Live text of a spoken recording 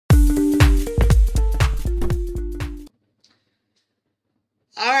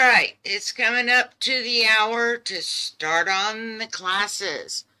right, it's coming up to the hour to start on the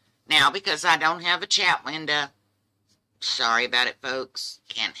classes. Now, because I don't have a chat window, sorry about it, folks.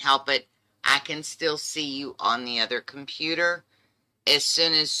 Can't help it. I can still see you on the other computer. As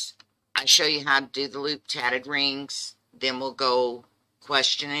soon as I show you how to do the loop tatted rings, then we'll go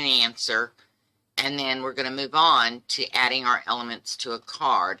question and answer. And then we're going to move on to adding our elements to a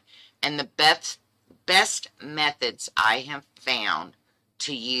card. And the best methods I have found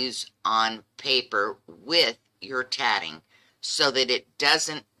to use on paper with your tatting so that it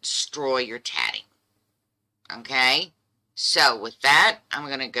doesn't destroy your tatting. Okay? So with that, I'm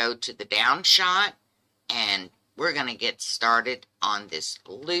going to go to the down shot and we're going to get started on this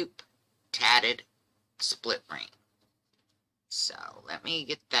loop tatted split ring. So let me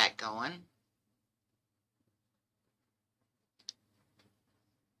get that going.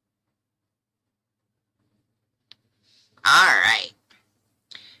 All right.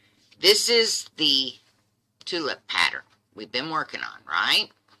 This is the tulip pattern we've been working on, right?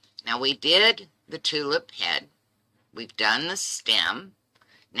 Now we did the tulip head. We've done the stem.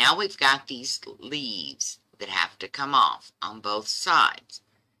 Now we've got these leaves that have to come off on both sides.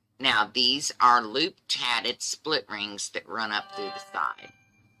 Now these are loop tatted split rings that run up through the side.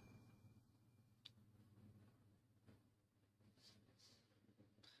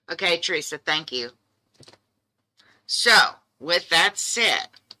 Okay, Teresa, thank you. So, with that said,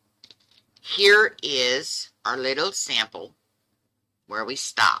 here is our little sample where we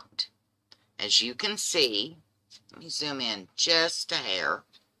stopped. As you can see, let me zoom in just a hair.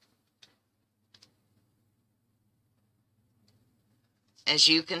 As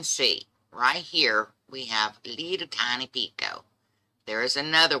you can see, right here, we have little tiny picot. There is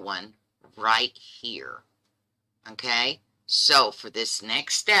another one right here. Okay? So, for this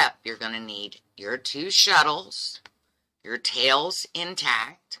next step, you're going to need your two shuttles, your tails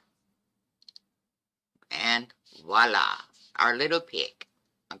intact, and voila, our little pick,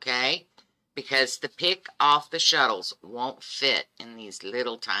 okay? Because the pick off the shuttles won't fit in these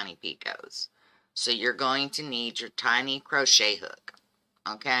little tiny picots. So you're going to need your tiny crochet hook,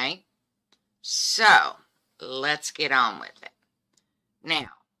 okay? So, let's get on with it.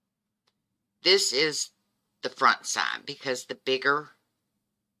 Now, this is the front side because the bigger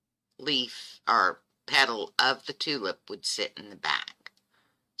leaf or petal of the tulip would sit in the back.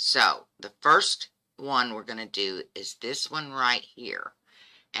 So the first one we're going to do is this one right here.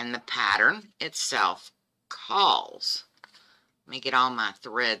 And the pattern itself calls, let me get all my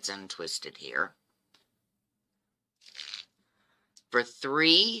threads untwisted here, for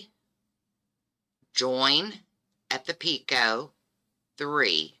 3 join at the picot,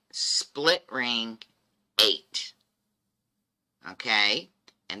 3 split ring 8. Okay?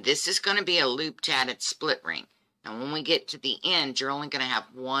 And this is going to be a loop tatted split ring. And when we get to the end, you're only going to have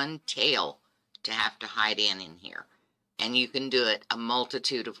one tail to have to hide in here. And you can do it a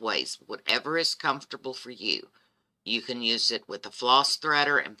multitude of ways. Whatever is comfortable for you. You can use it with a floss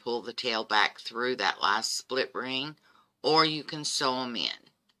threader and pull the tail back through that last split ring. Or you can sew them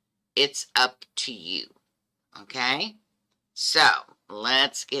in. It's up to you. Okay? So,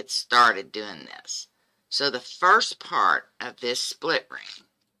 let's get started doing this. So the first part of this split ring,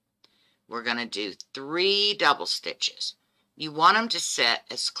 we're going to do 3 double stitches. You want them to set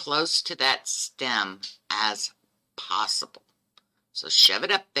as close to that stem as possible. So shove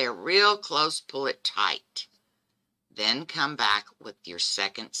it up there real close, pull it tight. Then come back with your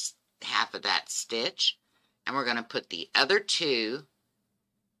second half of that stitch, and we're going to put the other 2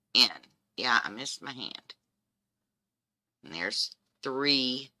 in. Yeah, I missed my hand. And there's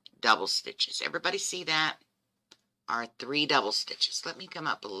 3 double stitches. Everybody see that? Our 3 double stitches. Let me come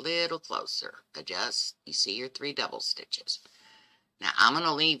up a little closer. Adjust. You see your 3 double stitches. Now I'm going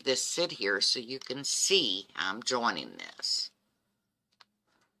to leave this sit here so you can see I'm joining this.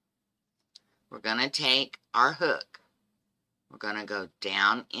 We're going to take our hook. We're going to go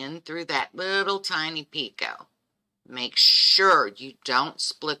down in through that little tiny picot. Make sure you don't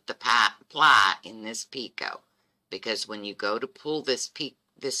split the ply in this picot, because when you go to pull this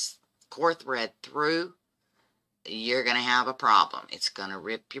core thread through, you're going to have a problem. It's going to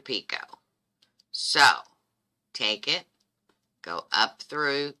rip your picot. So, take it, go up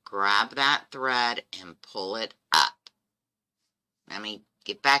through, grab that thread, and pull it up. Let me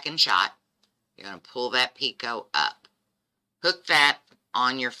get back in shot. You're going to pull that picot up. Hook that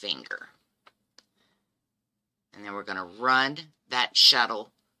on your finger. And then we're going to run that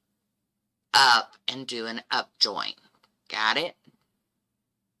shuttle up and do an up join. Got it?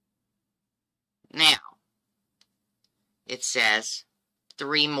 Now, it says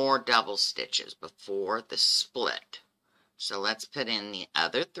 3 more double stitches before the split. So let's put in the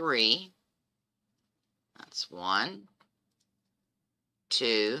other 3. That's 1,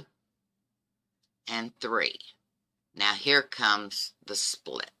 2, and 3. Now here comes the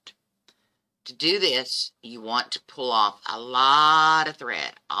split. To do this, you want to pull off a lot of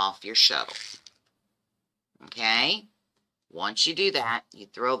thread off your shuttle. Okay? Once you do that, you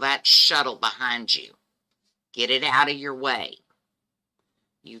throw that shuttle behind you. Get it out of your way.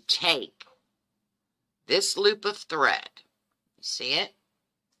 You take this loop of thread. You see it?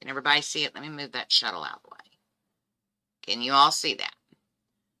 Can everybody see it? Let me move that shuttle out of the way. Can you all see that?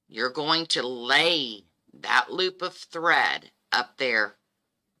 You're going to lay that loop of thread up there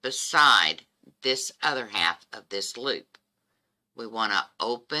beside this other half of this loop. We want to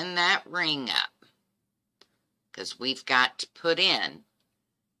open that ring up because we've got to put in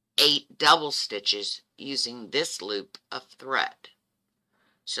 8 double stitches using this loop of thread.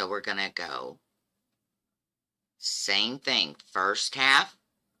 So we're going to go same thing, first half,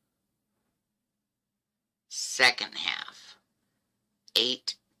 second half,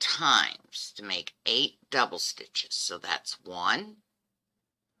 8 times to make 8 double stitches. So that's 1,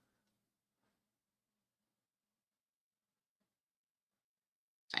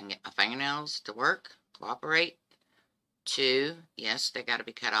 if I can get my fingernails to work, cooperate, 2, yes, they got to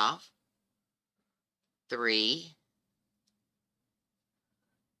be cut off, 3,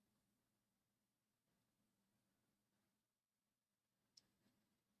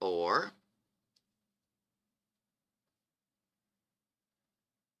 4,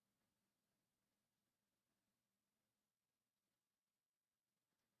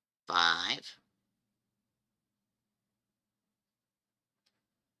 5,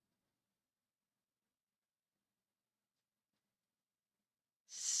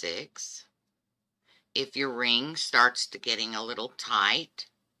 6. If your ring starts to getting a little tight,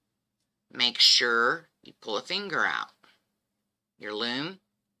 make sure you pull a finger out. Your loom.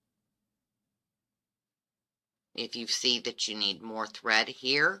 If you see that you need more thread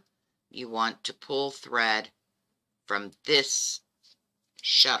here, you want to pull thread from this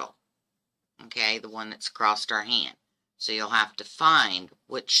shuttle. Okay, the one that's crossed our hand. So you'll have to find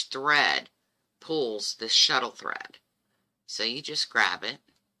which thread pulls this shuttle thread. So you just grab it.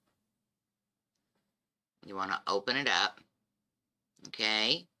 You want to open it up.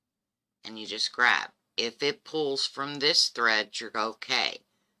 Okay, and you just grab. If it pulls from this thread, you're okay.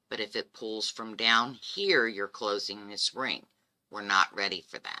 But if it pulls from down here, you're closing this ring. We're not ready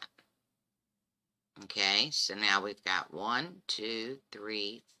for that. Okay, so now we've got 1, 2,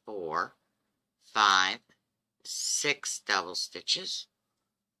 3, 4, 5, 6 double stitches.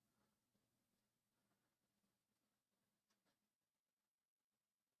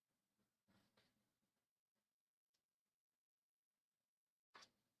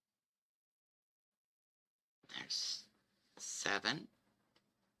 There's 7.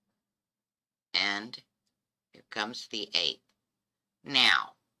 And here comes the 8th.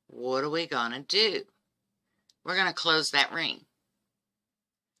 Now, what are we going to do? We're going to close that ring.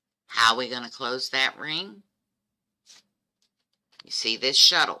 How are we going to close that ring? You see this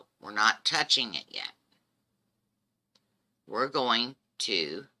shuttle? We're not touching it yet. We're going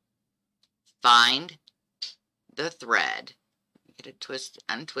to find the thread. Get it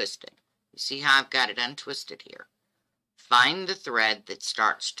untwisted. You see how I've got it untwisted here? Find the thread that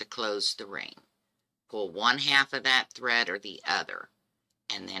starts to close the ring. Pull one half of that thread or the other,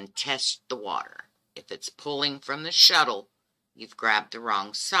 and then test the water. If it's pulling from the shuttle, you've grabbed the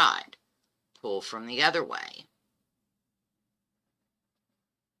wrong side. Pull from the other way,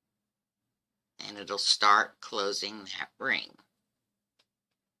 and it'll start closing that ring.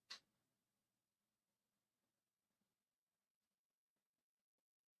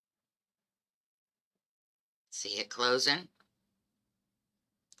 See it closing?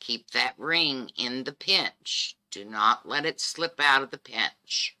 Keep that ring in the pinch. Do not let it slip out of the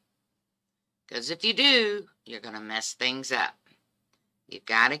pinch. Because if you do, you're going to mess things up. You've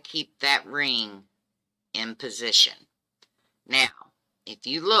got to keep that ring in position. Now, if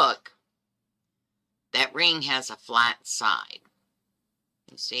you look, that ring has a flat side.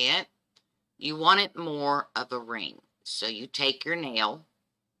 You see it? You want it more of a ring. So you take your nail,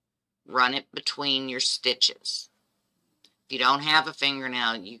 run it between your stitches. If you don't have a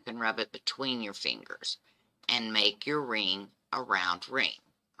fingernail, you can rub it between your fingers and make your ring a round ring.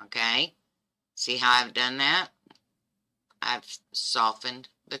 Okay? See how I've done that? I've softened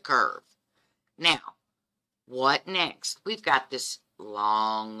the curve. Now, what next? We've got this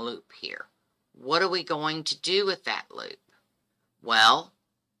long loop here. What are we going to do with that loop? Well,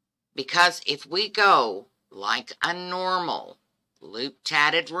 because if we go like a normal loop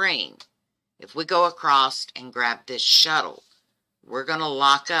tatted ring, If we go across and grab this shuttle, we're going to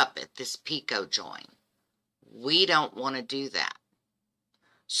lock up at this picot join. We don't want to do that.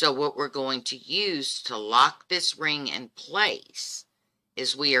 So what we're going to use to lock this ring in place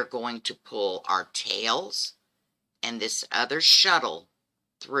is we are going to pull our tails and this other shuttle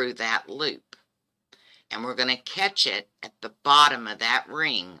through that loop. And we're going to catch it at the bottom of that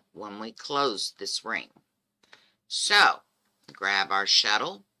ring when we close this ring. So, grab our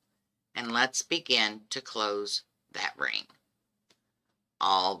shuttle and let's begin to close that ring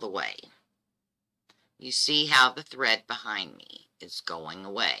all the way. You see how the thread behind me is going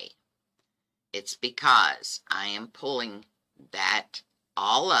away. It's because I am pulling that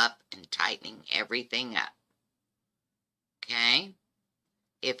all up and tightening everything up. Okay?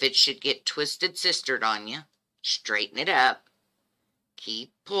 If it should get twisted sistered on you, straighten it up.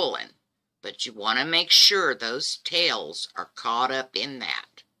 Keep pulling. But you want to make sure those tails are caught up in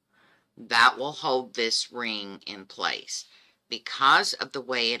that. That will hold this ring in place. Because of the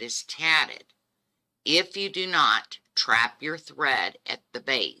way it is tatted, if you do not trap your thread at the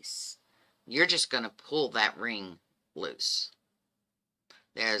base, you're just going to pull that ring loose.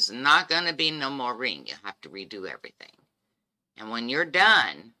 There's not going to be no more ring. You'll have to redo everything. And when you're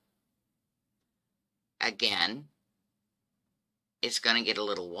done, again, it's going to get a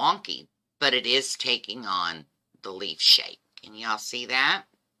little wonky, but it is taking on the leaf shape. Can y'all see that?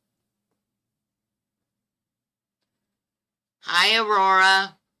 Hi,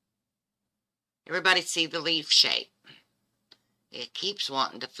 Aurora. Everybody see the leaf shape? It keeps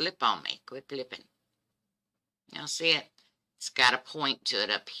wanting to flip on me. Quit flipping. Y'all see it? It's got a point to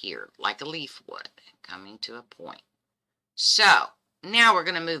it up here, like a leaf would, coming to a point. So, now we're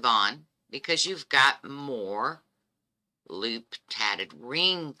going to move on because you've got more loop tatted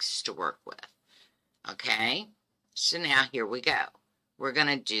rings to work with. Okay? So now here we go. We're going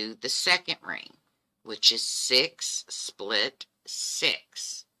to do the second ring, which is 6 split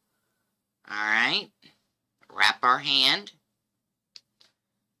 6. Alright? Wrap our hand.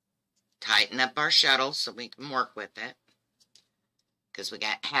 Tighten up our shuttle so we can work with it. Because we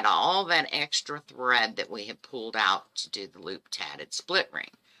had all that extra thread that we had pulled out to do the loop tatted split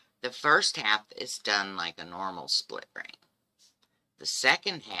ring. The first half is done like a normal split ring. The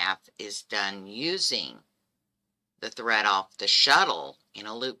second half is done using the thread off the shuttle in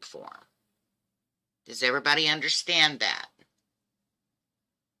a loop form. Does everybody understand that?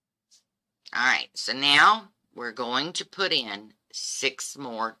 Alright, so now we're going to put in 6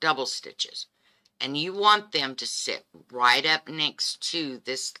 more double stitches. And you want them to sit right up next to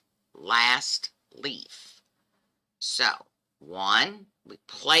this last leaf. So, 1, we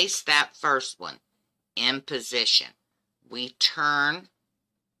place that first one in position. We turn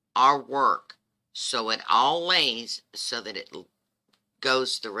our work so it all lays so that it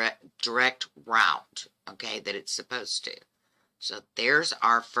goes the direct route, okay, that it's supposed to. So there's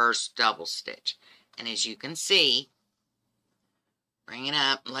our first double stitch. And as you can see, bring it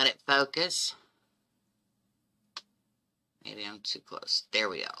up and let it focus. Maybe I'm too close. There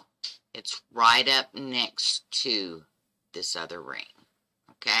we go. It's right up next to this other ring.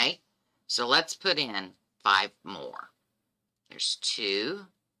 Okay? So let's put in 5 more. There's 2,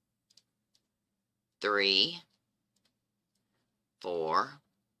 3, 4,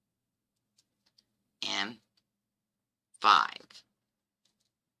 and 5.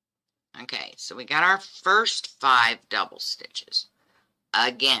 Okay, so we got our first 5 double stitches.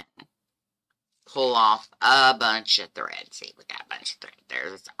 Again, pull off a bunch of thread. See, we got a bunch of thread.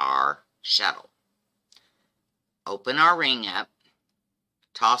 There's our shuttle. Open our ring up.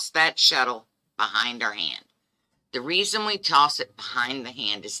 Toss that shuttle behind our hand. The reason we toss it behind the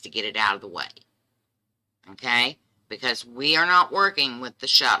hand is to get it out of the way. Okay? Because we are not working with the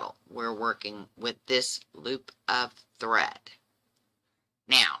shuttle. We're working with this loop of thread.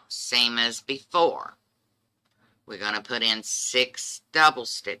 Now, same as before. We're going to put in 6 double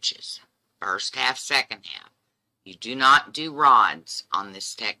stitches. First half, second half. You do not do rods on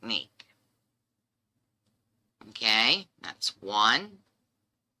this technique. Okay, that's 1.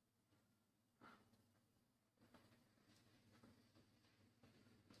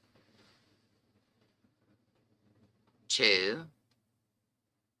 2.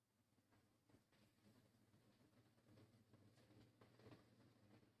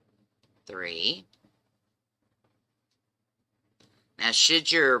 3. Now,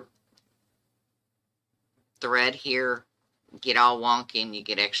 should your thread here get all wonky and you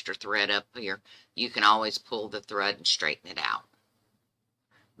get extra thread up here, you can always pull the thread and straighten it out.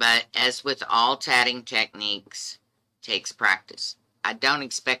 But as with all tatting techniques, it takes practice. I don't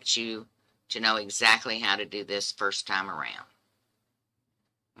expect you to know exactly how to do this first time around.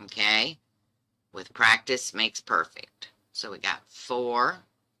 Okay? With practice makes perfect. So we got 4.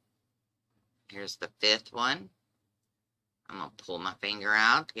 Here's the 5th one. I'm going to pull my finger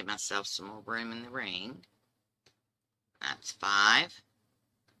out to give myself some more room in the ring. That's 5.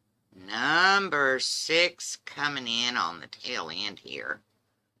 Number 6 coming in on the tail end here.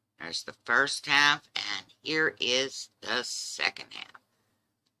 There's the first half, and here is the second half.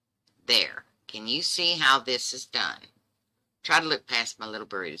 There. Can you see how this is done? Try to look past my little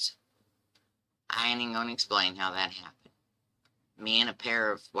bruise. I ain't even going to explain how that happened. Me and a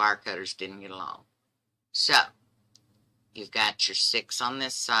pair of wire cutters didn't get along. So, you've got your 6 on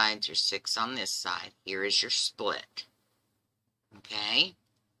this side, your 6 on this side. Here is your split. Okay?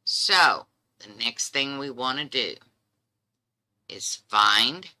 So, the next thing we want to do is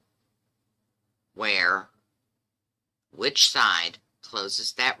find which side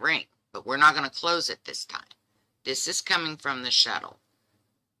closes that ring. But we're not going to close it this time. This is coming from the shuttle.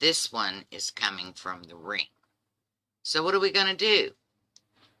 This one is coming from the ring. So what are we going to do?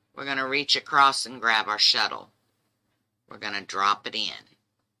 We're going to reach across and grab our shuttle. We're going to drop it in.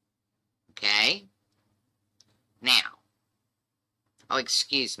 Okay? Now, oh,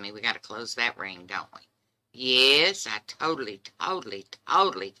 excuse me, we got to close that ring, don't we? Yes, I totally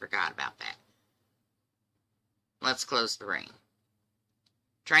forgot about that. Let's close the ring.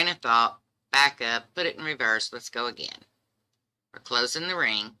 Train of thought, back up, put it in reverse, let's go again. We're closing the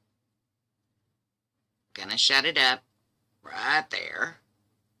ring. Gonna shut it up right there.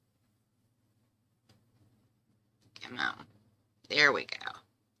 Come on. There we go.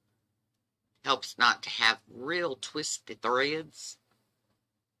 Helps not to have real twisted threads.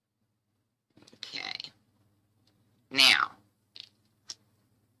 Okay. Now,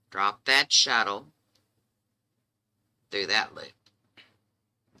 drop that shuttle through that loop.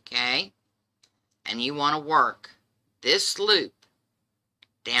 Okay? And you want to work this loop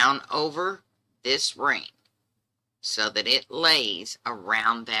down over this ring so that it lays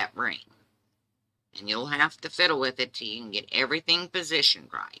around that ring. And you'll have to fiddle with it till you can get everything positioned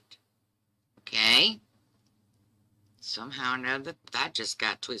right. Okay? Somehow or another, that just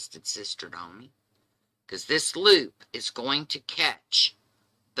got twisted sistered on me. Because this loop is going to catch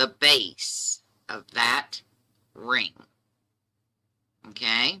the base of that ring.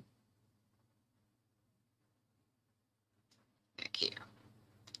 Okay? Back here.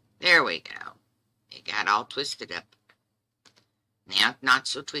 There we go. It got all twisted up. Now, not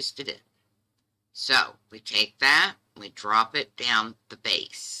so twisted up. So, we take that, we drop it down the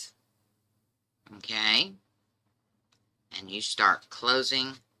base. Okay? And you start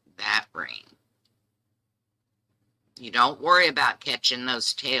closing that ring. You don't worry about catching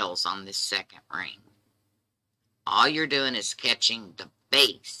those tails on this second ring. All you're doing is catching the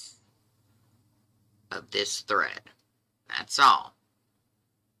base of this thread. That's all.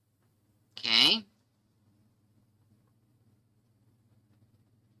 Okay?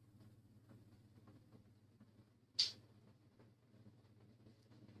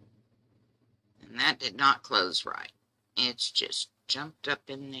 And that did not close right. It's just jumped up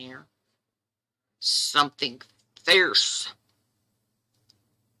in there. Something fierce.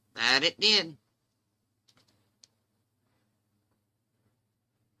 That it did.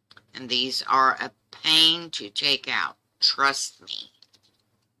 And these are a pain to take out. Trust me.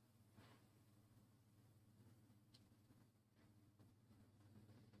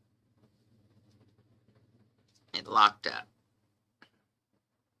 It locked up.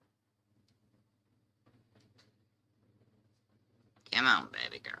 Come on,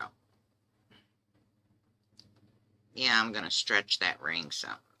 baby girl. Yeah, I'm going to stretch that ring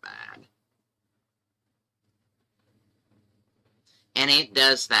something bad. And it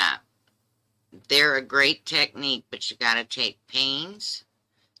does that. They're a great technique, but you got to take pains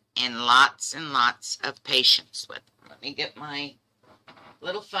and lots of patience with them. Let me get my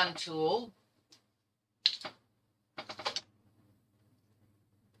little fun tool.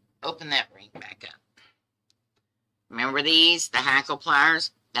 Open that ring back up. Remember these, the hackle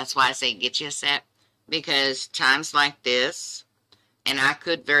pliers? That's why I say get you a set. Because times like this, and I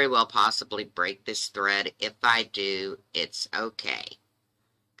could very well possibly break this thread. If I do, it's okay.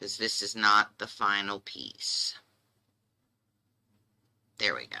 Because this is not the final piece.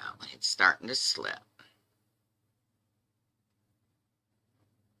 There we go. It's starting to slip.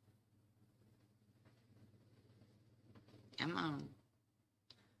 Come on.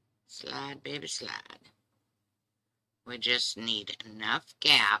 Slide, baby, slide. We just need enough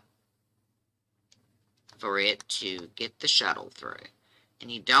gap for it to get the shuttle through.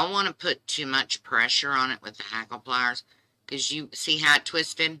 And you don't want to put too much pressure on it with the hackle pliers, because you see how it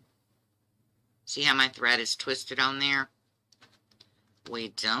twisted? See how my thread is twisted on there? we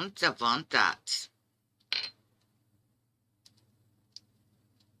don't want that.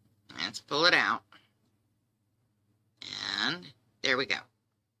 Let's pull it out. And there we go.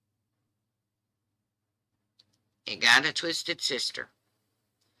 You got a twisted sister.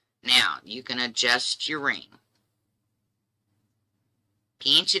 Now, you can adjust your ring.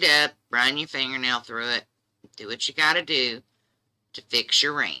 Pinch it up, run your fingernail through it. Do what you got to do to fix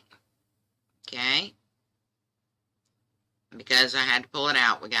your ring. Okay? Because I had to pull it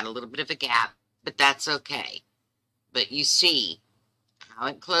out, we got a little bit of a gap, but that's okay. But you see how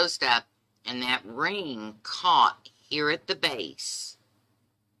it closed up, and that ring caught here at the base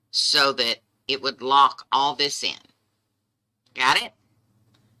so that it would lock all this in. Got it?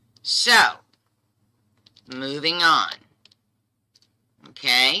 So, moving on.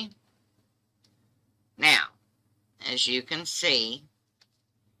 Okay? Now, as you can see,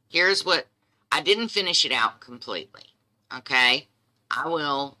 here's what, I didn't finish it out completely. Okay? I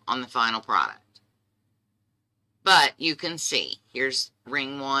will on the final product. But you can see, here's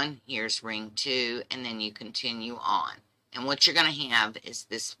ring 1, here's ring 2, and then you continue on. And what you're going to have is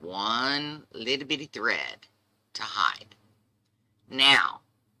this one little bitty thread to hide. Now,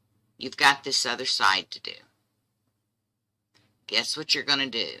 you've got this other side to do. Guess what you're going to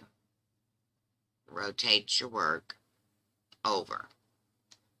do? Rotate your work over.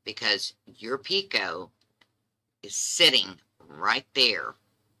 Because your picot is sitting right there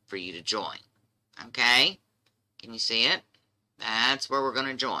for you to join. Okay? Can you see it? That's where we're going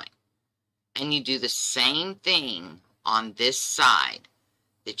to join. And you do the same thing on this side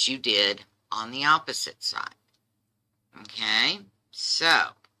that you did on the opposite side. Okay? So,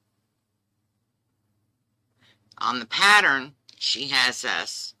 on the pattern, she has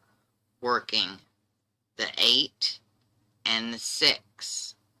us working the 8 and the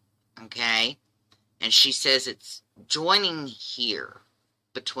 6. Okay? And she says it's joining here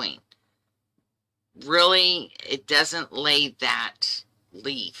between. Really, it doesn't lay that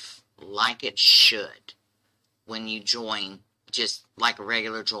leaf like it should when you join, just like a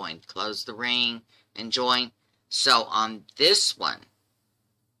regular join. Close the ring and join. So on this one,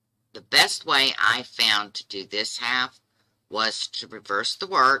 the best way I found to do this half was to reverse the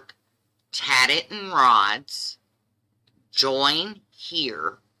work, tat it in rods, join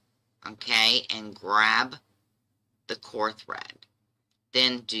here, okay, and grab the core thread.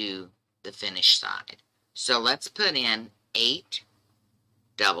 Then do the finish side. So let's put in 8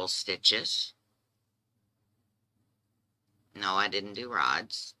 double stitches. No, I didn't do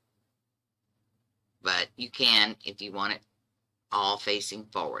rods. But you can if you want it all facing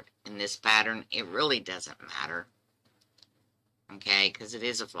forward. In this pattern, it really doesn't matter. Okay, because it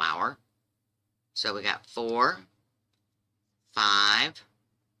is a flower. So we got 4, 5,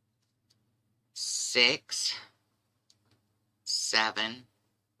 6, 7,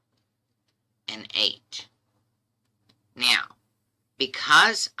 and 8. Now,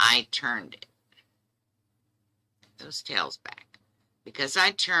 because I turned it, those tails back, because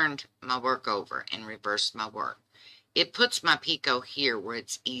I turned my work over and reversed my work, it puts my picot here where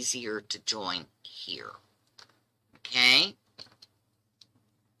it's easier to join here. Okay?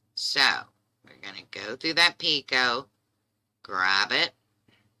 So, we're going to go through that picot, grab it,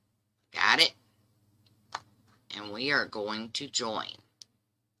 got it, and we are going to join.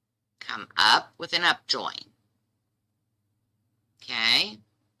 Come up with an up join. Okay?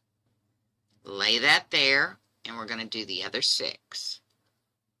 Lay that there, and we're going to do the other 6.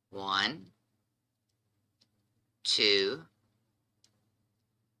 1, 2,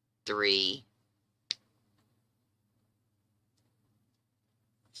 3,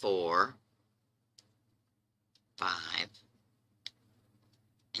 4, 5,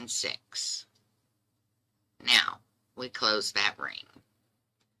 and 6. Now, we close that ring.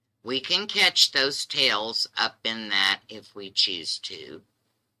 We can catch those tails up in that if we choose to,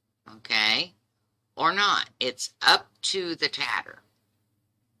 okay, or not. It's up to the tatter.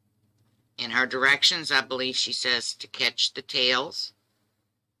 In her directions, I believe she says to catch the tails.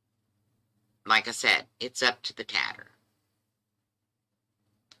 Like I said, it's up to the tatter.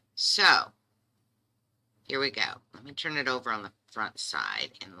 So, here we go. Let me turn it over on the front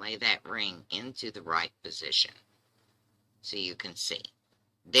side and lay that ring into the right position so you can see.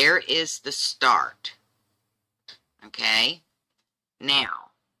 There is the start. Okay?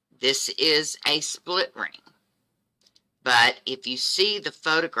 Now, this is a split ring. But if you see the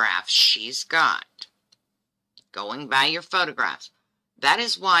photographs she's got, going by your photographs, that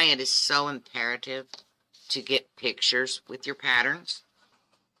is why it is so imperative to get pictures with your patterns.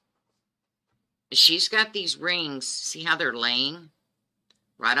 She's got these rings, see how they're laying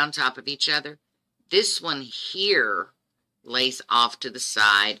right on top of each other? This one here lays off to the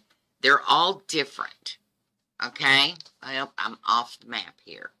side. They're all different, okay? I'm off the map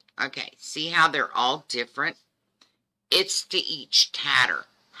here. Okay, see how they're all different? It's to each tatter.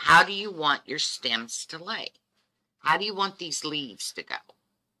 How do you want your stems to lay? How do you want these leaves to go?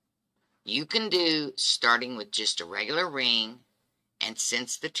 You can do starting with just a regular ring, and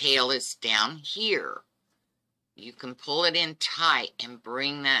since the tail is down here, you can pull it in tight and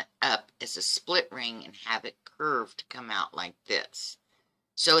bring that up as a split ring and have it curved to come out like this.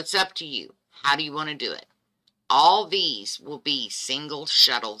 So it's up to you. How do you want to do it? All these will be single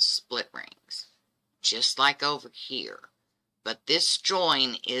shuttle split rings, just like over here. But this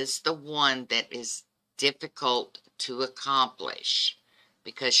join is the one that is difficult to accomplish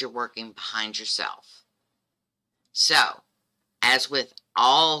because you're working behind yourself. So, as with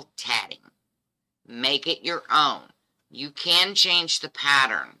all tatting, make it your own. You can change the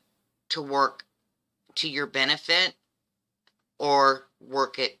pattern to work to your benefit or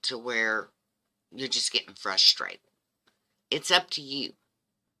work it to where you're just getting frustrated. It's up to you.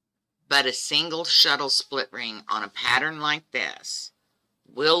 But a single shuttle split ring on a pattern like this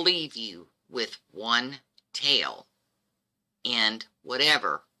will leave you with one tail and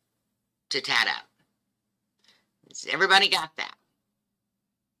whatever to tat up. Has everybody got that?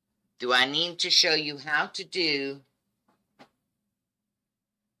 Do I need to show you how to do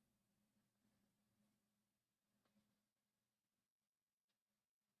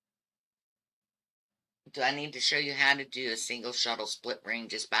I need to show you how to do a single shuttle split ring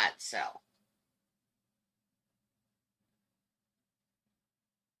just by itself?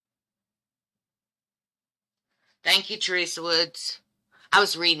 Thank you, Teresa Woods. I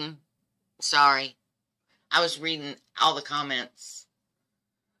was reading. Sorry. I was reading all the comments.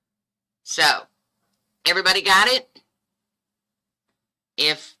 So, everybody got it?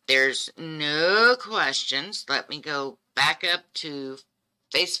 If there's no questions, let me go back up to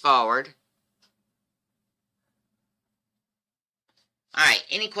face forward. All right,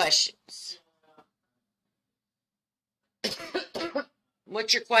 any questions?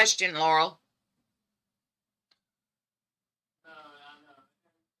 What's your question, Laurel?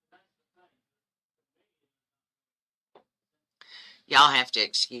 Y'all have to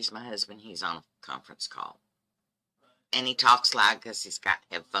excuse my husband. He's on a conference call. And he talks loud because he's got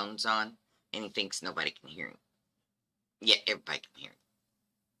headphones on, and he thinks nobody can hear him. Yeah, everybody can hear him.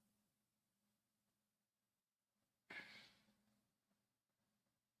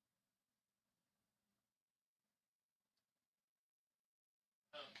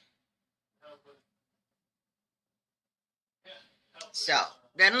 So,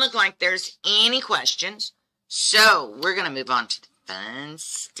 doesn't look like there's any questions. So, we're going to move on to the fun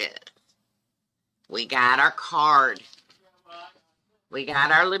stuff. We got our card. We got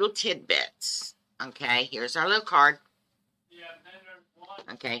our little tidbits. Okay, here's our little card.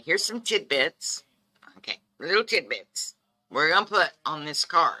 Okay, here's some tidbits. Okay, little tidbits we're going to put on this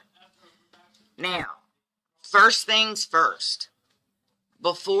card. Now, first things first.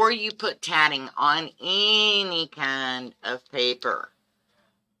 Before you put tatting on any kind of paper,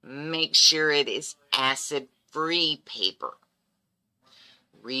 make sure it is acid-free paper.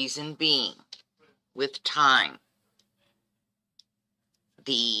 Reason being, with time,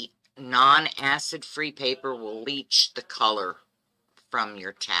 the non-acid-free paper will leach the color from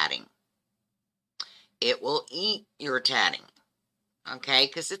your tatting. It will eat your tatting, okay,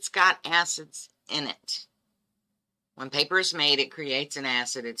 because it's got acids in it. When paper is made, it creates an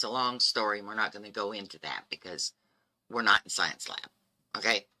acid. It's a long story. We're not going to go into that because we're not in science lab,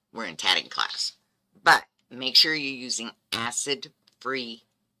 okay? We're in tatting class. But make sure you're using acid-free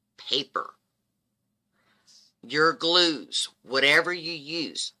paper. Your glues, whatever you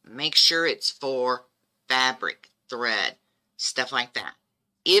use, make sure it's for fabric, thread, stuff like that.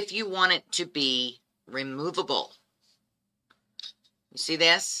 If you want it to be removable, you see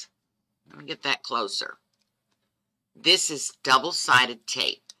this? Let me get that closer. This is double-sided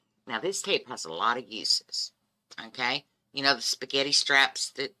tape. Now, this tape has a lot of uses, okay? You know the spaghetti straps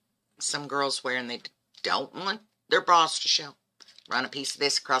that some girls wear and they don't want their bras to show? Run a piece of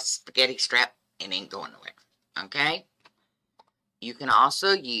this across the spaghetti strap, it ain't going nowhere, okay? You can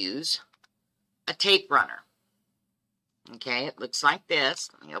also use a tape runner, okay? It looks like this.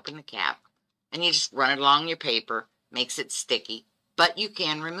 Let me open the cap. And you just run it along your paper, makes it sticky, but you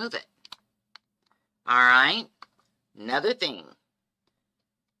can remove it, all right? Another thing,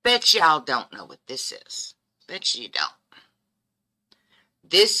 bet y'all don't know what this is. Bet you don't.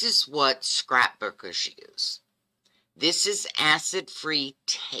 This is what scrapbookers use. This is acid-free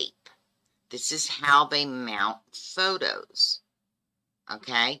tape. This is how they mount photos,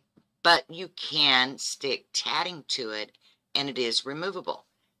 okay? But you can stick tatting to it and it is removable.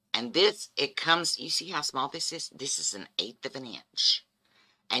 And this, it comes, you see how small this is? This is 1/8 of an inch.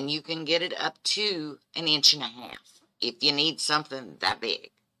 And you can get it up to 1.5 inches if you need something that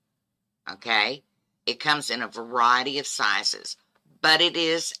big. Okay? It comes in a variety of sizes, but it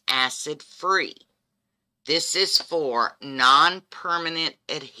is acid-free. This is for non-permanent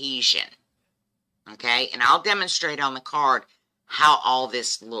adhesion. Okay? And I'll demonstrate on the card how all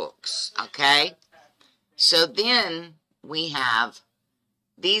this looks. Okay? So then we have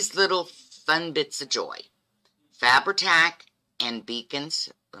these little fun bits of joy. Fabri-Tac and Beacons.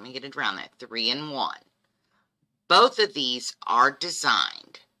 Let me get it around that. 3-in-1. Both of these are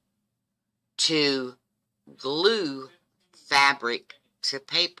designed to glue fabric to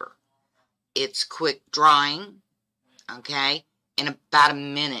paper. It's quick drying, okay? In about a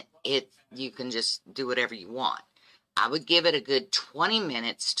minute, you can just do whatever you want. I would give it a good 20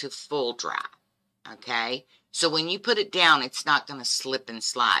 minutes to full dry, okay? So when you put it down, it's not going to slip and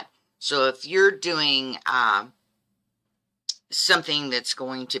slide. So if you're doing something that's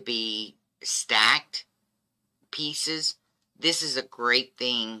going to be stacked pieces, this is a great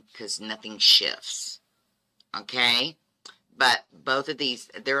thing because nothing shifts, okay? But both of these,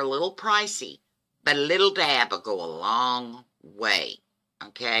 they're a little pricey, but a little dab will go a long way,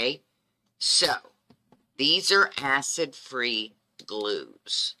 okay? So these are acid-free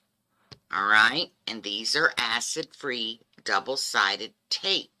glues, all right? And these are acid-free double-sided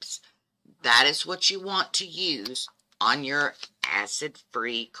tapes. That is what you want to use on your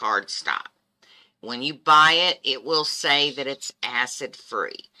acid-free cardstock. When you buy it, it will say that it's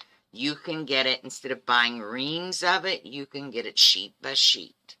acid-free. You can get it, instead of buying reams of it, you can get it sheet by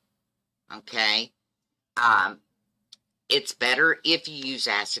sheet. Okay? It's better if you use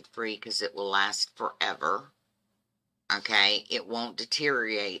acid-free because it will last forever. Okay? It won't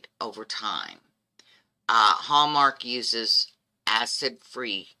deteriorate over time. Hallmark uses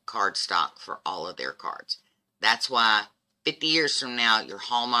acid-free cardstock for all of their cards. That's why 50 years from now, your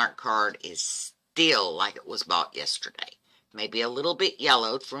Hallmark card is still like it was bought yesterday. Maybe a little bit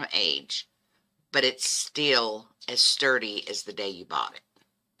yellowed from age, but it's still as sturdy as the day you bought it.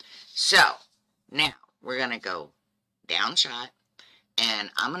 So, now, we're going to go down shot,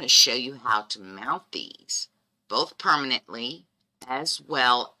 and I'm going to show you how to mount these, both permanently as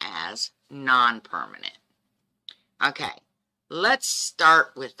well as non-permanent. Okay, let's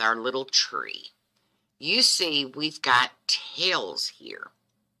start with our little tree. You see we've got tails here,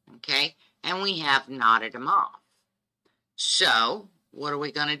 okay? And we have knotted them off. So, what are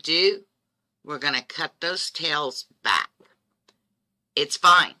we going to do? We're going to cut those tails back. It's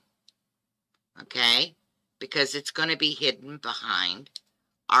fine, okay? Because it's going to be hidden behind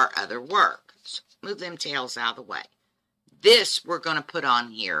our other work. So move them tails out of the way. This we're going to put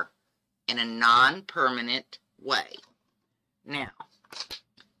on here in a non-permanent way. Now,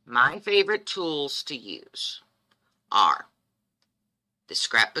 my favorite tools to use are the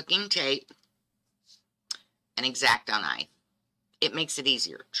scrapbooking tape, an X-Acto knife. It makes it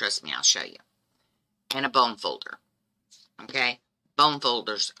easier. Trust me, I'll show you. And a bone folder. Okay? Bone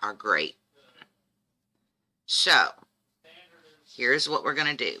folders are great. So, here's what we're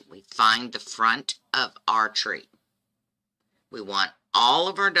going to do. We find the front of our tree. We want all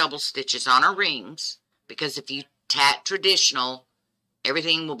of our double stitches on our rings, because if you tat traditional,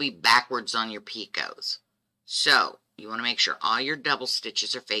 everything will be backwards on your picos. So, you want to make sure all your double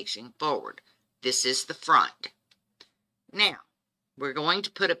stitches are facing forward. This is the front. Now, we're going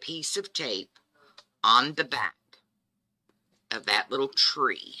to put a piece of tape on the back of that little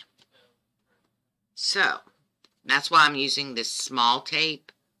tree. So, that's why I'm using this small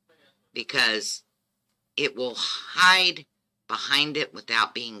tape, because it will hide behind it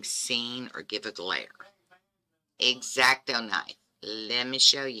without being seen or give a glare. X-Acto knife. Let me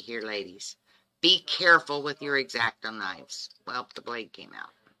show you here, ladies. Be careful with your X-Acto knives. Well, the blade came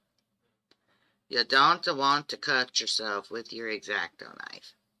out. You don't want to cut yourself with your X-Acto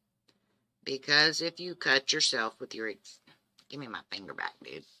knife. Because if you cut yourself with your... Give me my finger back,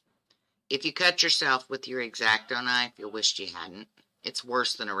 dude. If you cut yourself with your X-Acto knife, you'll wish you hadn't. It's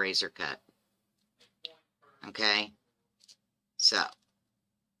worse than a razor cut. Okay? So,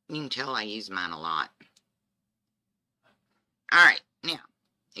 you can tell I use mine a lot. Alright, now,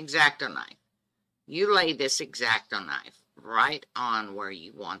 X-Acto knife. You lay this X-Acto knife right on where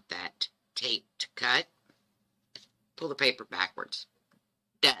you want that tape to cut. Pull the paper backwards.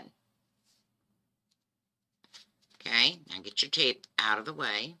 Done. Okay, now get your tape out of the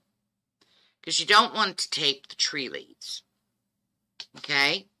way, because you don't want to tape the tree leaves.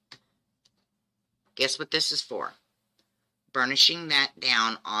 Okay? Guess what this is for? Burnishing that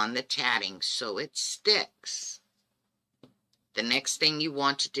down on the tatting so it sticks. The next thing you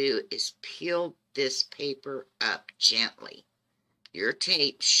want to do is peel this paper up gently. Your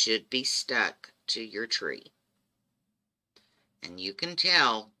tape should be stuck to your tree. And you can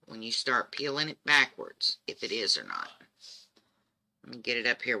tell when you start peeling it backwards if it is or not. Let me get it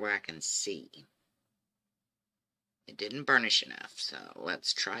up here where I can see. It didn't burnish enough, so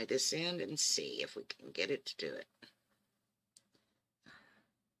let's try this end and see if we can get it to do it.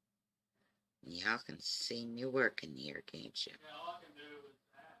 Y'all can see me working here, can't you? Yeah, all I can do is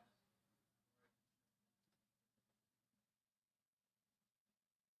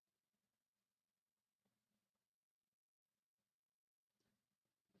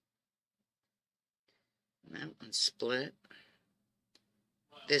ask. That one's split.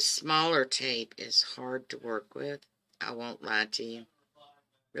 This smaller tape is hard to work with. I won't lie to you.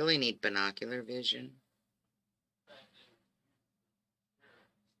 Really need binocular vision.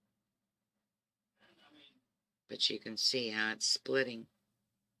 But you can see how it's splitting.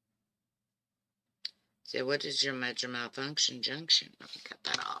 So what is your major malfunction junction? Let me cut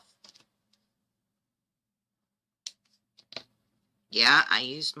that off. Yeah, I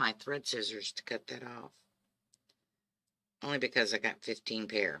used my thread scissors to cut that off. Only because I got 15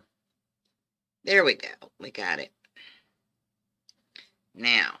 pair. There we go. We got it.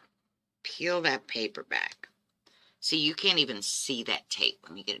 Now, peel that paper back. See, you can't even see that tape.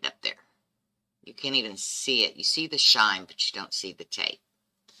 Let me get it up there. You can't even see it. You see the shine, but you don't see the tape.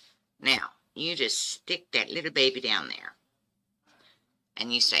 Now, you just stick that little baby down there.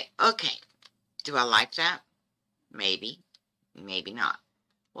 And you say, okay, do I like that? Maybe, maybe not.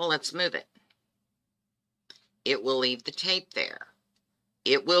 Well, let's move it. It will leave the tape there.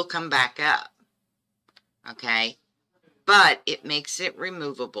 It will come back up. Okay? But it makes it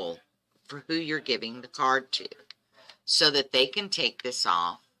removable for who you're giving the card to. So that they can take this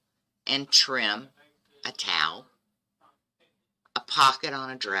off and trim a towel, a pocket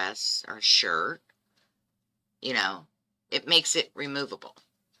on a dress or a shirt. You know, it makes it removable.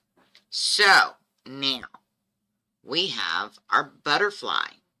 So, now, we have our butterfly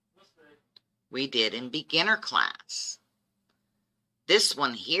we did in beginner class. This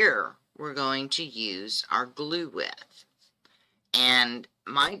one here, we're going to use our glue with. And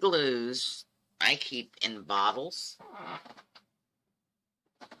my glues, I keep in bottles.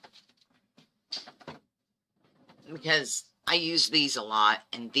 Because I use these a lot,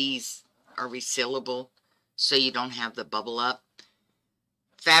 and these are resealable, so you don't have the bubble up.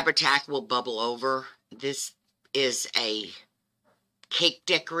 Fabri-Tac will bubble over. This is a cake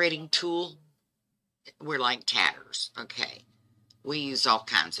decorating tool. We're like tatters, okay? We use all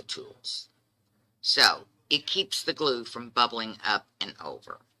kinds of tools. So, it keeps the glue from bubbling up and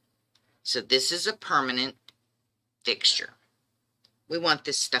over. So this is a permanent fixture. We want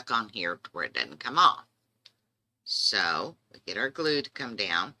this stuck on here to where it doesn't come off. So, we get our glue to come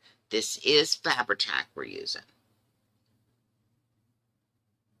down. This is Fabri-Tac we're using.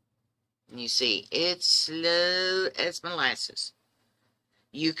 And you see, it's slow as molasses.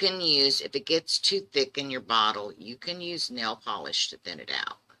 You can use, if it gets too thick in your bottle, you can use nail polish to thin it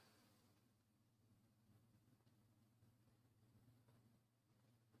out.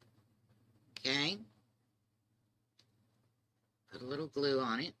 Okay. Put a little glue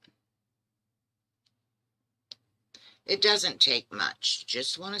on it. It doesn't take much. You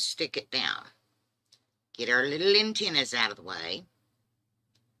just want to stick it down. Get our little antennas out of the way.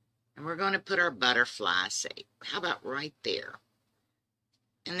 And we're going to put our butterfly, say, how about right there?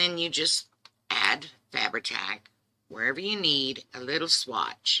 And then you just add Fabri-Tac wherever you need a little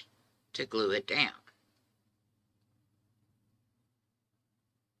swatch to glue it down.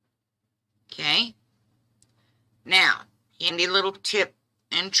 Okay? Now, handy little tip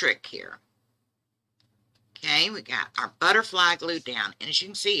and trick here. Okay, we got our butterfly glued down. And as you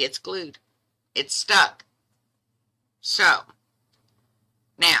can see, it's glued. It's stuck. So,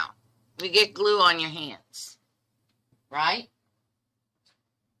 now, we get glue on your hands. Right?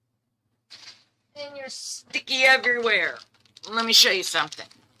 And you're sticky everywhere. Let me show you something.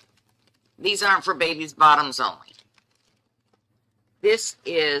 These aren't for babies' bottoms only. This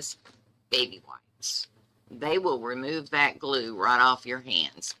is baby wipes. They will remove that glue right off your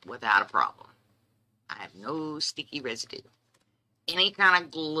hands without a problem. I have no sticky residue. Any kind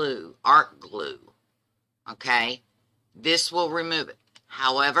of glue, art glue, okay, this will remove it.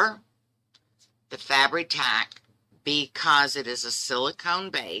 However, the Fabri-Tac, because it is a silicone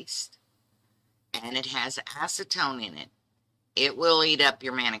based and it has acetone in it, it will eat up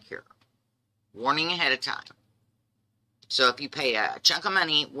your manicure. Warning ahead of time. So if you pay a chunk of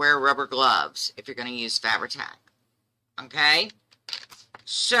money, wear rubber gloves if you're going to use Fabri-Tac. Okay?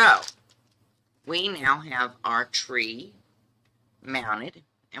 So, we now have our tree mounted,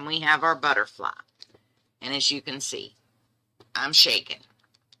 and we have our butterfly. And as you can see, I'm shaking.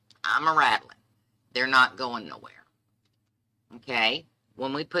 I'm a rattling. They're not going nowhere. Okay?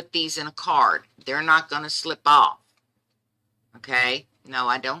 When we put these in a card, they're not going to slip off. Okay? No,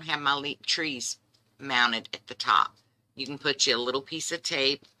 I don't have my leaf trees mounted at the top. You can put you a little piece of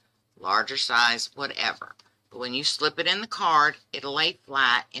tape, larger size, whatever. But when you slip it in the card, it'll lay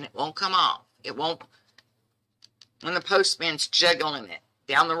flat and it won't come off. It won't, when the postman's juggling it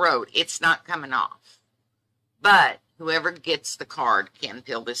down the road, it's not coming off. But whoever gets the card can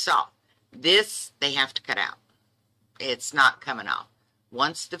peel this off. This, they have to cut out. It's not coming off.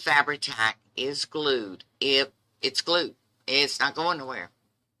 Once the fabric tack is glued, it's glued. It's not going nowhere.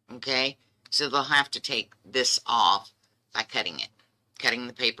 Okay? So they'll have to take this off by cutting it. Cutting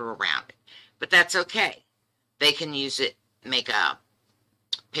the paper around it. But that's okay. They can use it, make a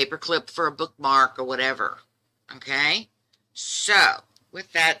paper clip for a bookmark or whatever. Okay? So,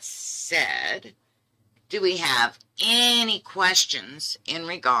 with that said, do we have any questions in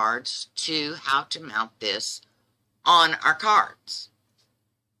regards to how to mount this on our cards?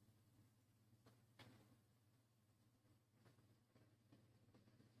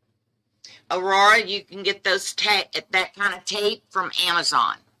 Aurora, you can get those that kind of tape from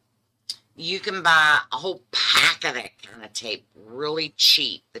Amazon. You can buy a whole pack of that kind of tape really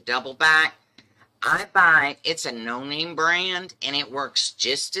cheap. The double back. I buy, it's a no-name brand, and it works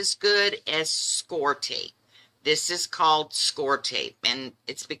just as good as score tape. This is called score tape, and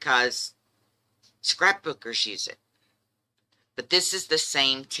it's because scrapbookers use it. But this is the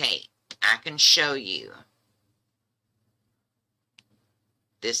same tape. I can show you.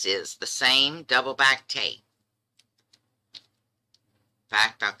 This is the same double back tape. In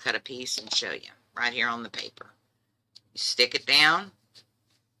fact, I'll cut a piece and show you right here on the paper. You stick it down.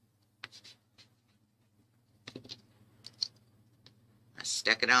 I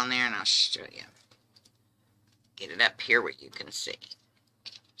stuck it on there and I'll show you. Get it up here where you can see.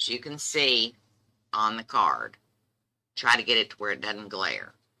 As you can see on the card, try to get it to where it doesn't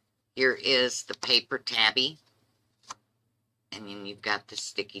glare. Here is the paper tabby. And then you've got the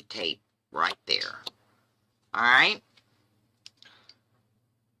sticky tape right there. Alright?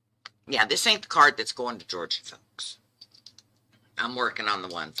 Yeah, this ain't the card that's going to Georgia, folks. I'm working on the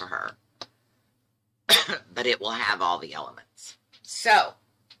one for her. But it will have all the elements. So,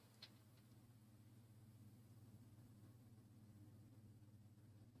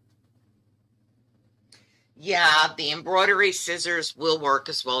 yeah, the embroidery scissors will work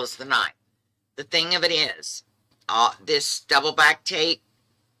as well as the knife. The thing of it is, this double back tape,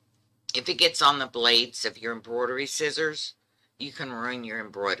 if it gets on the blades of your embroidery scissors, you can ruin your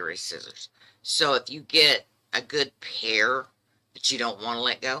embroidery scissors. So if you get a good pair that you don't want to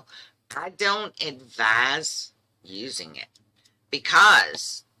let go, I don't advise using it.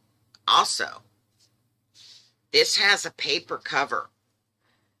 Because, also, this has a paper cover.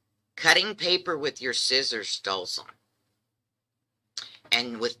 Cutting paper with your scissors dulls them.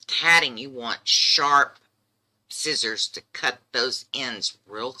 And with tatting, you want sharp scissors to cut those ends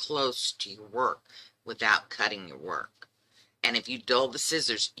real close to your work without cutting your work. And if you dull the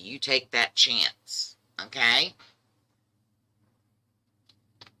scissors, you take that chance. Okay?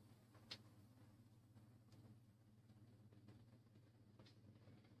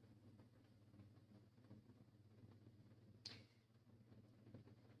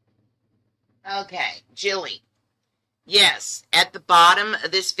 Okay, Jilly. Yes, at the bottom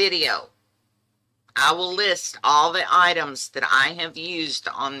of this video, I will list all the items that I have used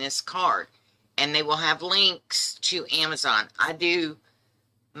on this card, and they will have links to Amazon. I do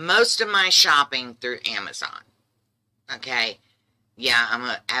most of my shopping through Amazon. Okay? Yeah, I'm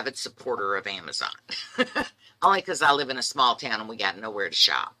an avid supporter of Amazon. Only because I live in a small town and we got nowhere to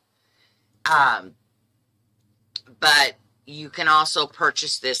shop. But you can also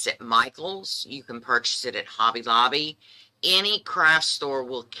purchase this at Michael's. You can purchase it at Hobby Lobby. Any craft store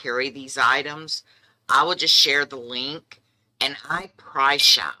will carry these items. I will just share the link, and I price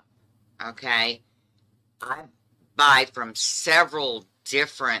shop, okay? I buy from several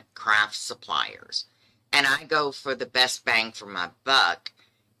different craft suppliers, and I go for the best bang for my buck,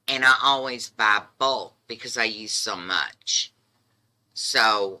 and I always buy bulk because I use so much.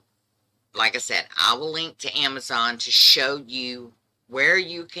 So, like I said, I will link to Amazon to show you where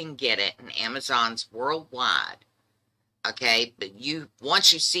you can get it, and Amazon's worldwide, okay? But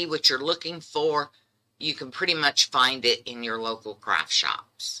once you see what you're looking for, you can pretty much find it in your local craft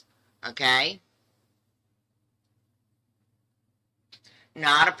shops. Okay?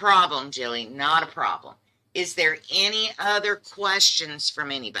 Not a problem, Jilly. Not a problem. Is there any other questions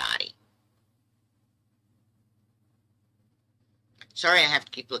from anybody? Sorry I have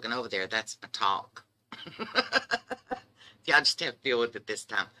to keep looking over there. That's a talk. Y'all just have to deal with it this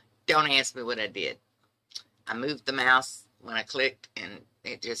time. Don't ask me what I did. I moved the mouse when I clicked, and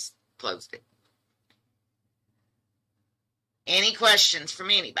it just closed it. Any questions from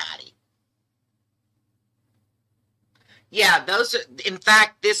anybody? Yeah, those are, in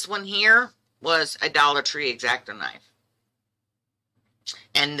fact, this one here was a Dollar Tree X-Acto knife.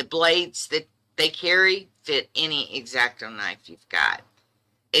 And the blades that they carry fit any X-Acto knife you've got.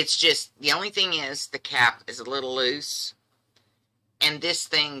 It's just, the only thing is the cap is a little loose. And this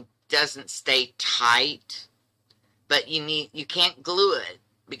thing doesn't stay tight. But you can't glue it,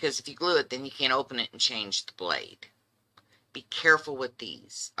 because if you glue it, then you can't open it and change the blade. Be careful with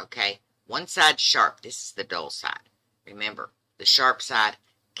these, okay? One side's sharp. This is the dull side. Remember, the sharp side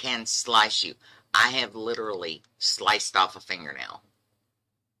can slice you. I have literally sliced off a fingernail.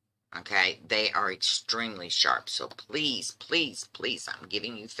 Okay? They are extremely sharp. So please, please, please, I'm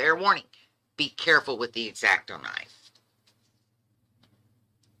giving you fair warning. Be careful with the X-Acto knife.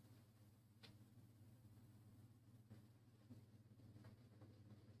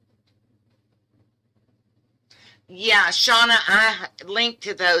 Yeah, Shauna, I linked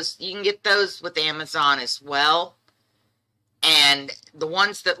to those. You can get those with Amazon as well. And the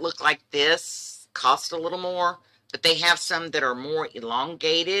ones that look like this cost a little more, but they have some that are more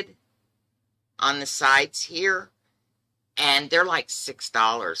elongated on the sides here. And they're like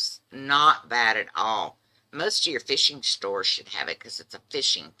 $6. Not bad at all. Most of your fishing stores should have it because it's a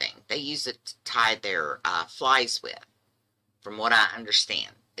fishing thing. They use it to tie their flies with, from what I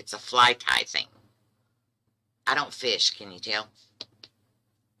understand. It's a fly tie thing. I don't fish, can you tell?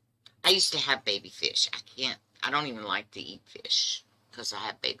 I used to have baby fish. I don't even like to eat fish because I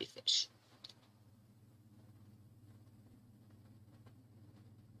have baby fish.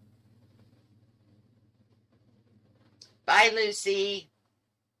 Bye, Lucy.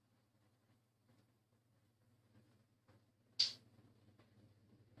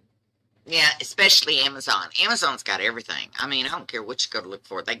 Yeah, especially Amazon. Amazon's got everything. I mean, I don't care what you go to look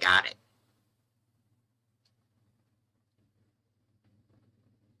for. They got it.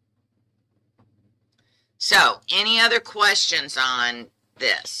 So, any other questions on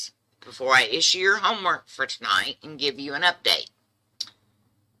this before I issue your homework for tonight and give you an update?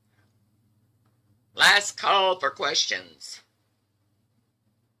 Last call for questions.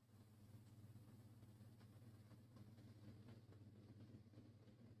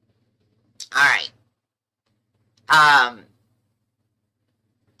 All right.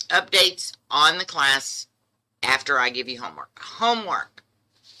 Updates on the class after I give you homework. Homework.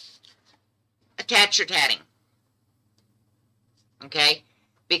 Attach your tatting. Okay?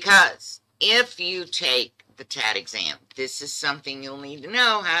 Because if you take the TAT exam, this is something you'll need to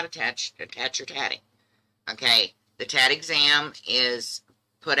know how to attach your tatting. Okay? The TAT exam is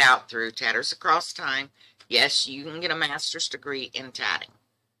put out through Tatters Across Time. Yes, you can get a master's degree in tatting.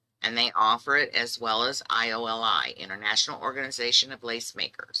 And they offer it as well as IOLI, International Organization of Lace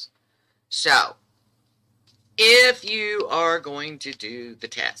Makers. So, if you are going to do the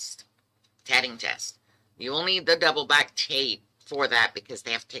test, tatting test, you will need the double back tape for that because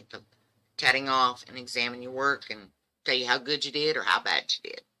they have to take the tatting off and examine your work and tell you how good you did or how bad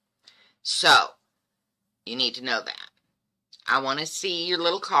you did. So, you need to know that. I want to see your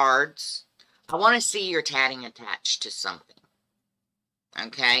little cards. I want to see your tatting attached to something.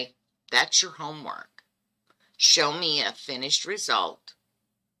 Okay? That's your homework. Show me a finished result,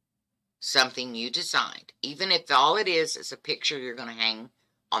 something you designed. Even if all it is a picture you're going to hang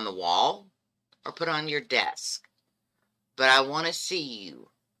on the wall or put on your desk. But I want to see you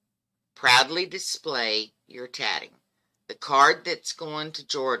proudly display your tatting. The card that's going to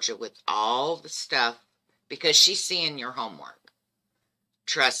Georgia with all the stuff, because she's seeing your homework.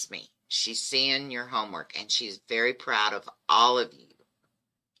 Trust me, she's seeing your homework, and she's very proud of all of you.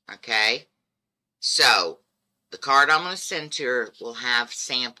 Okay? So, the card I'm going to send to her will have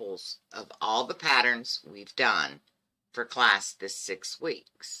samples of all the patterns we've done for class this 6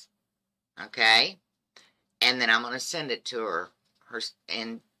 weeks. Okay? And then I'm going to send it to her,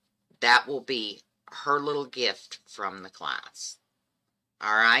 and that will be her little gift from the class.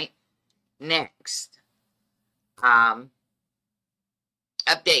 All right? Next.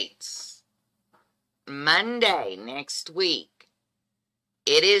 Updates. Monday next week,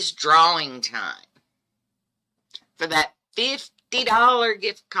 it is drawing time for that $50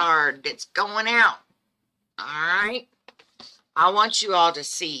 gift card that's going out. All right? I want you all to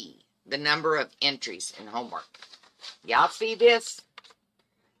see the number of entries in homework. Y'all see this?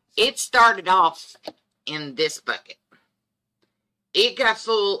 It started off in this bucket. It got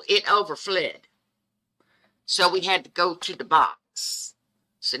full, it overflowed. So we had to go to the box. box.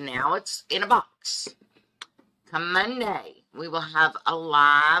 So now it's in a box. Come Monday, we will have a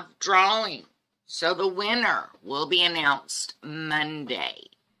live drawing. So the winner will be announced Monday.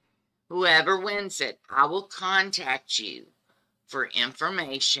 Whoever wins it, I will contact you for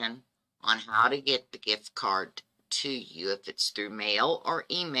information on how to get the gift card to you, if it's through mail or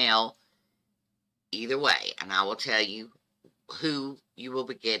email, either way. And I will tell you who you will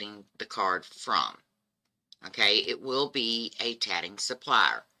be getting the card from. Okay, it will be a tatting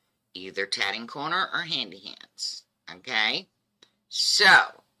supplier, either Tatting Corner or Handy Hands. Okay,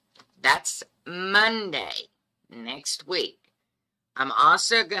 so that's Monday next week. I'm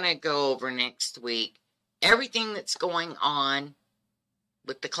also going to go over next week everything that's going on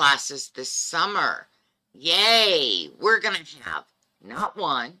with the classes this summer. Yay! We're going to have not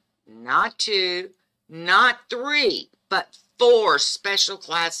 1, not 2, not 3, but 4 special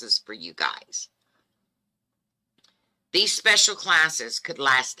classes for you guys. These special classes could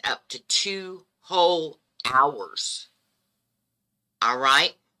last up to 2 whole hours. All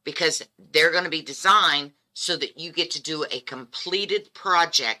right? Because they're going to be designed so that you get to do a completed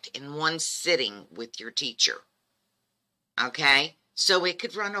project in one sitting with your teacher. Okay? So it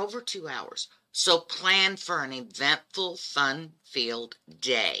could run over 2 hours. So plan for an eventful, fun-filled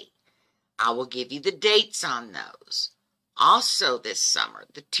day. I will give you the dates on those. Also this summer,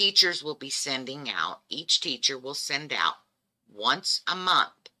 the teachers will be sending out, each teacher will send out once a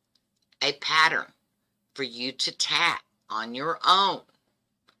month a pattern for you to tat on your own.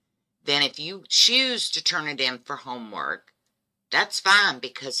 Then if you choose to turn it in for homework, that's fine,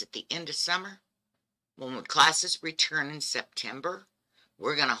 because at the end of summer, when the classes return in September,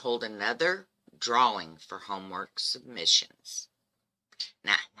 we're going to hold another drawing for homework submissions.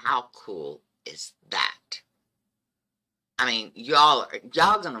 Now, how cool is that? I mean, y'all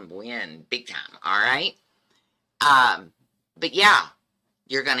going to win big time, all right? But yeah,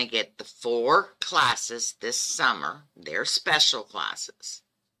 you're going to get the 4 classes this summer. They're special classes,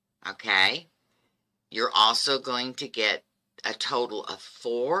 okay? You're also going to get a total of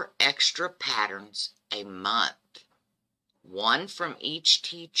 4 extra patterns a month. 1 from each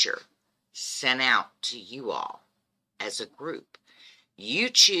teacher sent out to you all as a group. You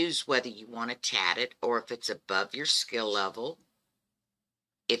choose whether you want to tat it or if it's above your skill level.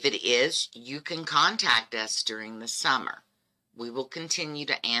 If it is, you can contact us during the summer. We will continue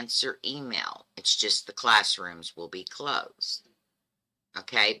to answer email. It's just the classrooms will be closed.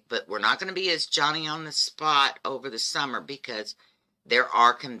 Okay, but we're not going to be as Johnny on the spot over the summer because there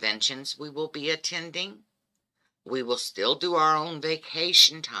are conventions we will be attending. We will still do our own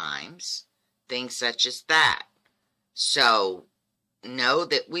vacation times, things such as that. So know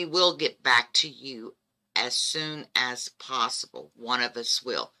that we will get back to you as soon as possible. One of us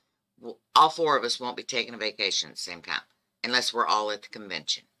will. All 4 of us won't be taking a vacation at the same time, unless we're all at the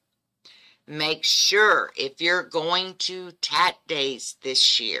convention. Make sure, if you're going to Tat Days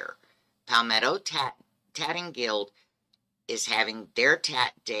this year, Palmetto Tatting Guild is having their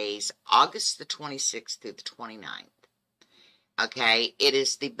Tat Days August the 26th through the 29th. Okay, it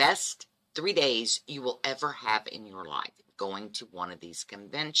is the best 3 days you will ever have in your life, going to one of these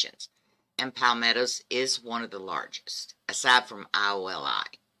conventions. And Palmetto's is one of the largest, aside from IOLI.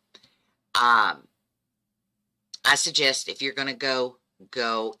 I suggest if you're going to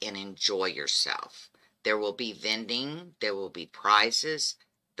go and enjoy yourself. There will be vending, there will be prizes,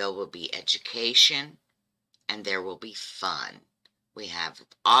 there will be education, and there will be fun. We have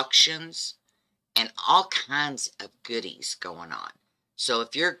auctions and all kinds of goodies going on. So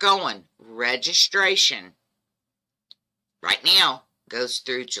if you're going, registration right now goes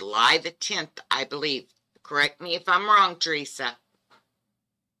through July the 10th, I believe. Correct me if I'm wrong, Teresa.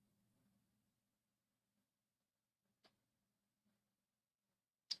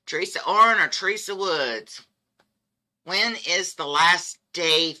 Teresa Orrin or Teresa Woods. When is the last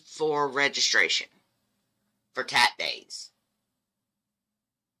day for registration for Tat Days?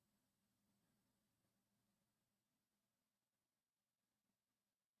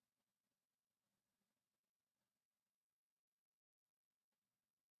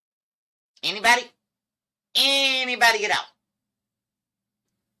 Anybody? Anybody get out?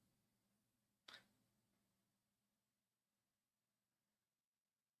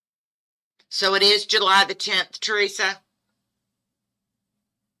 So it is July the 10th, Teresa.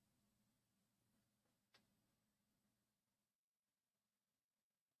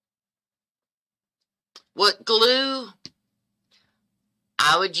 What glue?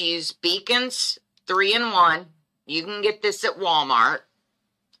 I would use Beacons 3-in-1. You can get this at Walmart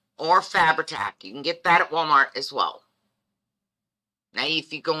or Fabri-Tac. You can get that at Walmart as well. Now,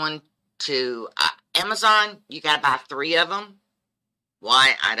 if you go into Amazon, you got to buy 3 of them.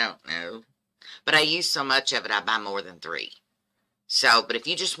 Why? I don't know. But I use so much of it, I buy more than 3. So, but if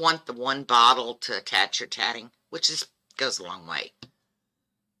you just want the one bottle to attach your tatting, which goes a long way,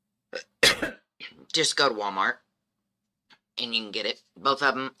 just go to Walmart and you can get it. Both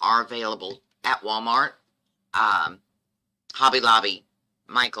of them are available at Walmart, Hobby Lobby,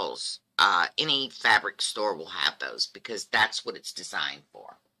 Michael's, any fabric store will have those because that's what it's designed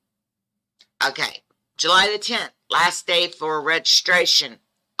for. Okay, July the 10th, last day for registration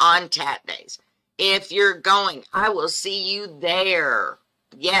on Tat Days. If you're going, I will see you there.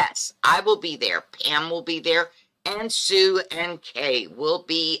 Yes, I will be there. Pam will be there, and Sue and Kay will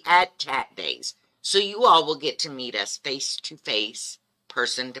be at Tat Days. So you all will get to meet us face to face,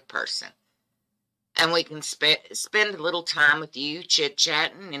 person to person. And we can spend a little time with you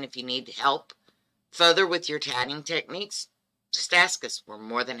chit-chatting, and if you need help further with your tatting techniques, just ask us. We're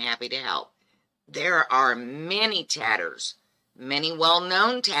more than happy to help. There are many tatters, many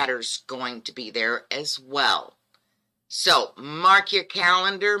well-known tatters going to be there as well. So mark your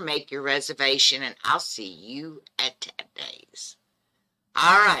calendar, make your reservation, and I'll see you at Tat Days.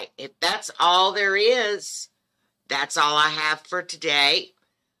 All right, if that's all there is, that's all I have for today.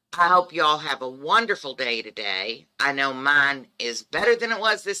 I hope you all have a wonderful day today. I know mine is better than it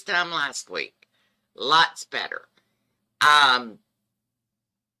was this time last week. Lots better.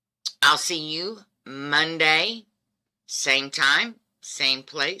 I'll see you Monday, same time, same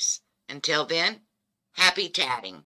place. Until then, happy tatting.